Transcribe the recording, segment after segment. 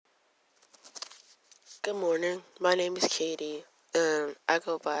Good morning. My name is Katie, and I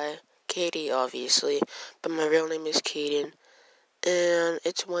go by Katie, obviously, but my real name is Kaden. And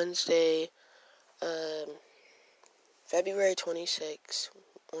it's Wednesday, February 26th,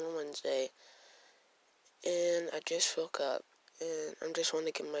 on Wednesday, and I just woke up, and I'm just want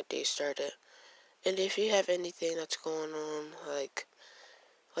to get my day started. And if you have anything that's going on, like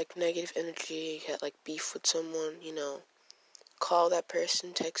negative energy, you had like beef with someone, call that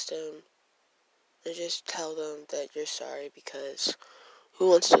person, text them, and just tell them that you're sorry because who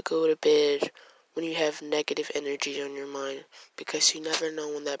wants to go to bed when you have negative energy on your mind? Because you never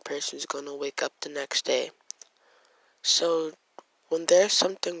know when that person's going to wake up the next day. So, when there's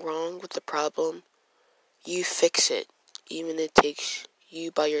something wrong with the problem, you fix it. Even if it takes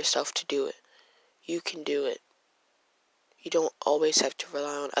you by yourself to do it. You can do it. You don't always have to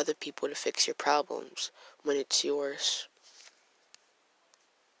rely on other people to fix your problems when it's yours.